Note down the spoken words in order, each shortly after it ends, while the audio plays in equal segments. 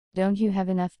Don't you have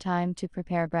enough time to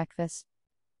prepare breakfast?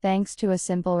 Thanks to a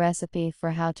simple recipe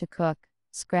for how to cook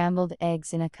scrambled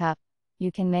eggs in a cup,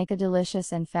 you can make a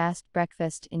delicious and fast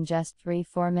breakfast in just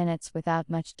 3-4 minutes without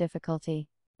much difficulty.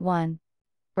 1.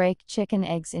 Break chicken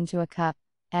eggs into a cup,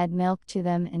 add milk to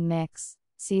them and mix.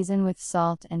 Season with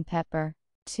salt and pepper.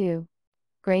 2.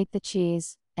 Grate the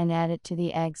cheese, and add it to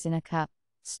the eggs in a cup.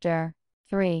 Stir.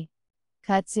 3.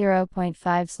 Cut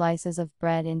 0.5 slices of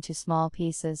bread into small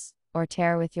pieces, or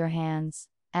tear with your hands.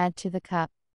 Add to the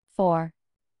cup. 4.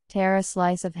 Tear a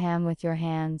slice of ham with your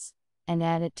hands, and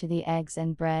add it to the eggs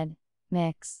and bread.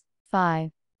 Mix.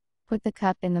 5. Put the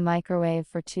cup in the microwave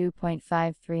for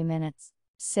 2.53 minutes.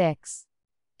 6.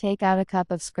 Take out a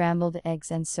cup of scrambled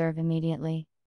eggs and serve immediately.